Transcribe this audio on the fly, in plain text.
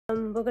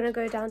We're gonna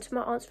go down to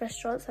my aunt's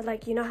restaurant. So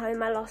like, you know how in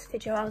my last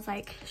video I was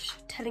like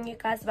telling you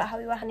guys about how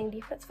we were handing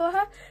leaflets for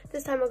her.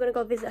 This time we're gonna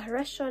go visit her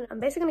restaurant. I'm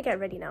basically gonna get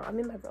ready now. I'm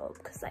in my robe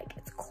because like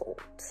it's cold,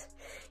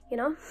 you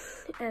know,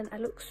 and I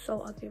look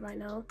so ugly right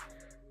now.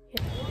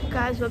 Yeah.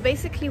 Guys, we're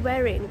basically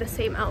wearing the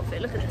same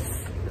outfit. Look at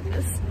this. Look at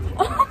this.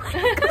 Oh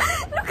my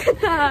god, look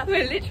at that.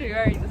 We're literally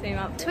wearing the same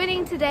outfit.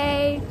 Twinning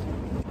today.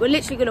 We're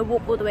literally gonna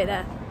walk all the way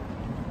there.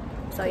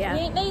 So yeah. We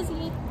ain't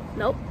lazy.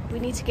 Nope, we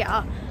need to get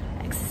our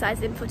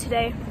exercise in for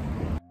today.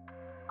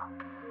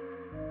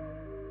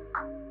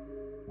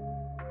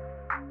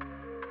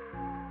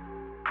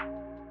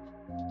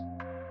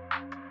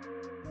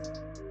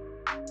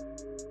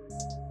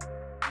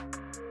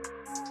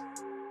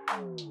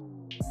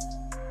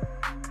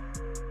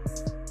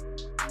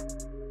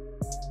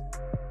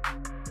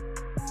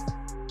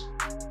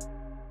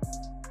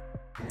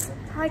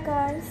 Hi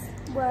guys,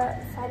 we're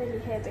finally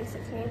here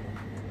basically,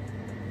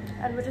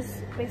 and we're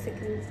just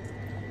basically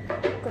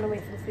gonna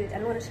wait for the food,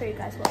 and I want to show you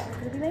guys what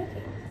we're gonna be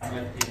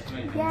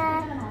making.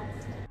 Yeah.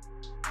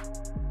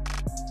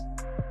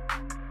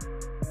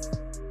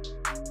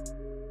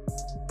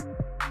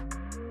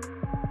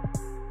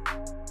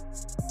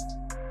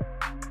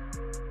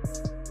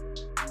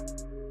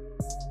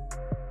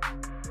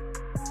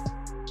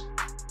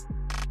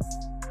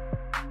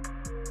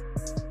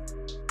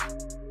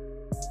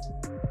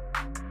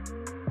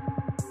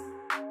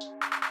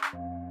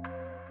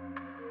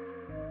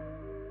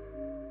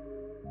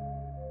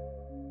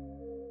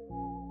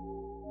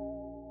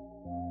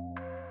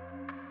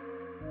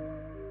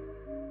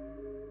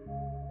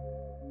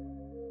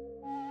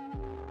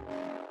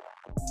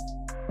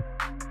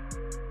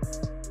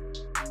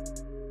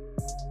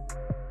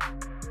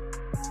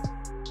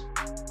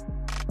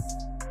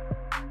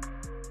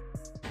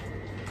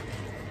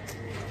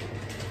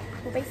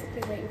 We're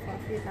basically waiting for our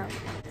food now.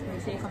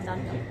 So you come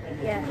down here?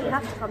 Yeah, you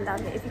have to come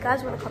down here. If you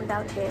guys want to come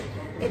down here,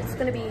 it's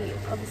going to be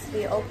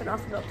obviously open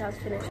after lockdown's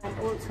finished. And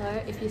also,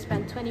 if you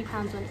spend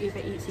 £20 on Uber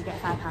Eats, you get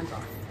 £5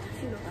 off.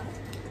 You know that.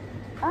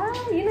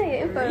 Ah, you know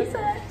your info.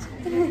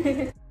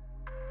 Research.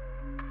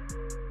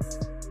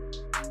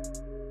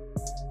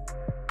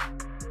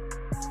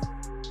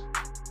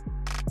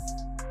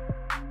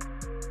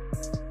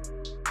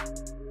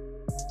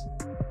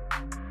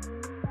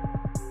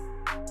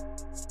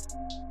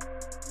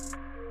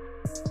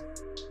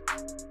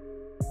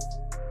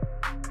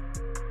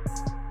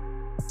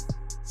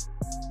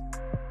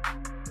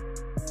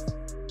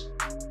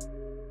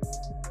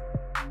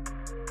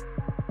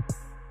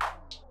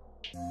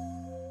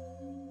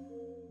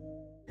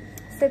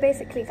 So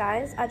basically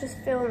guys, I just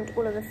filmed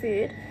all of the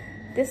food.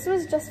 This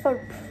was just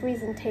for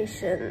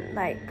presentation,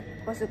 like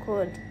what's it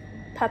called,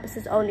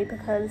 purposes only,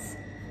 because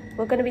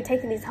we're going to be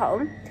taking these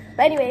home.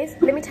 But anyways,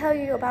 let me tell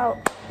you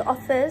about the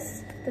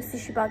offers the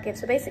sushi bar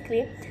gives. So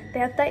basically they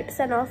have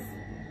 30% off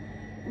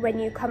when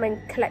you come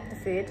and collect the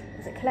food.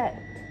 Is it collect?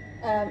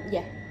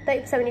 Yeah.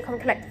 30% when you come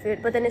and collect the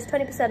food, but then it's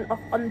 20% off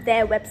on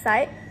their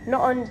website, not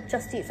on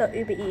Just Eats or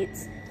Uber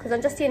Eats. Because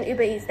on Just Eat and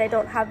Uber Eats, they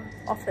don't have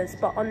offers,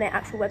 but on their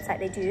actual website,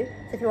 they do.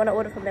 So if you want to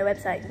order from their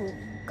website, you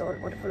can go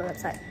and order from the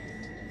website.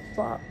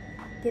 But,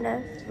 you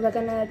know. We're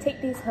going to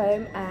take these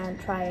home and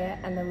try it,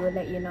 and then we'll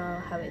let you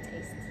know how it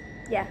tastes.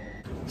 Yeah.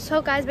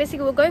 So guys,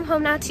 basically, we're going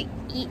home now to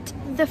eat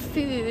the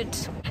food.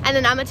 And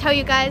then I'm going to tell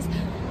you guys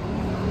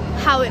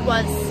how it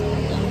was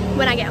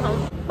when I get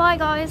home. Bye,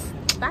 guys.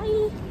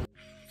 Bye.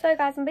 So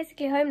guys, I'm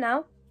basically home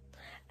now,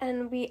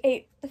 and we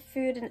ate the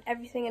food and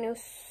everything, and it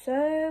was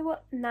so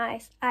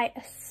nice. I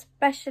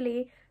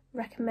especially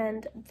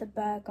recommend the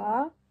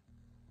burger.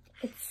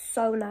 It's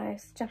so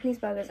nice. Japanese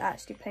burger is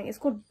actually plain. It's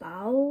called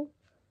bao.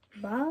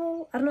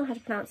 I don't know how to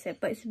pronounce it,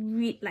 but it's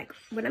really, like,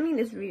 when I mean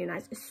it's really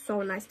nice, it's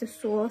so nice. The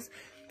sauce,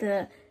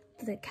 the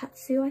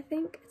katsu, I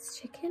think it's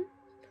chicken,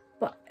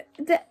 but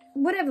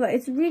whatever,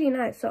 it's really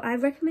nice. So I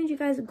recommend you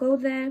guys go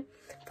there,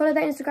 follow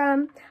their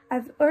Instagram.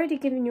 I've already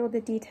given you all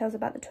the details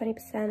about the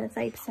 20% and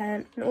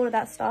 30% and all of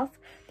that stuff,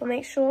 but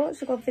make sure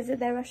to go visit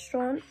their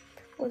restaurant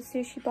or the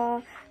sushi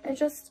bar and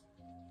just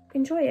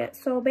enjoy it.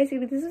 So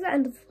basically this is the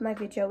end of my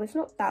video. It's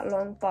not that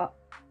long, but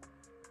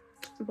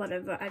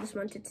whatever, I just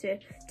wanted to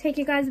take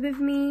you guys with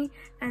me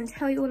and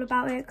tell you all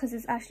about it, because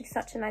it's actually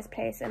such a nice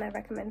place and I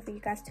recommend for you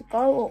guys to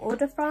go or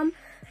order from.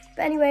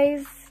 But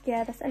anyways,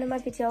 yeah, that's the end of my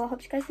video. I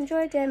hope you guys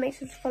enjoyed it. Make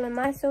sure to follow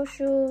my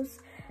socials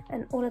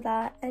and all of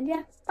that, and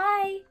yeah,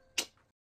 bye.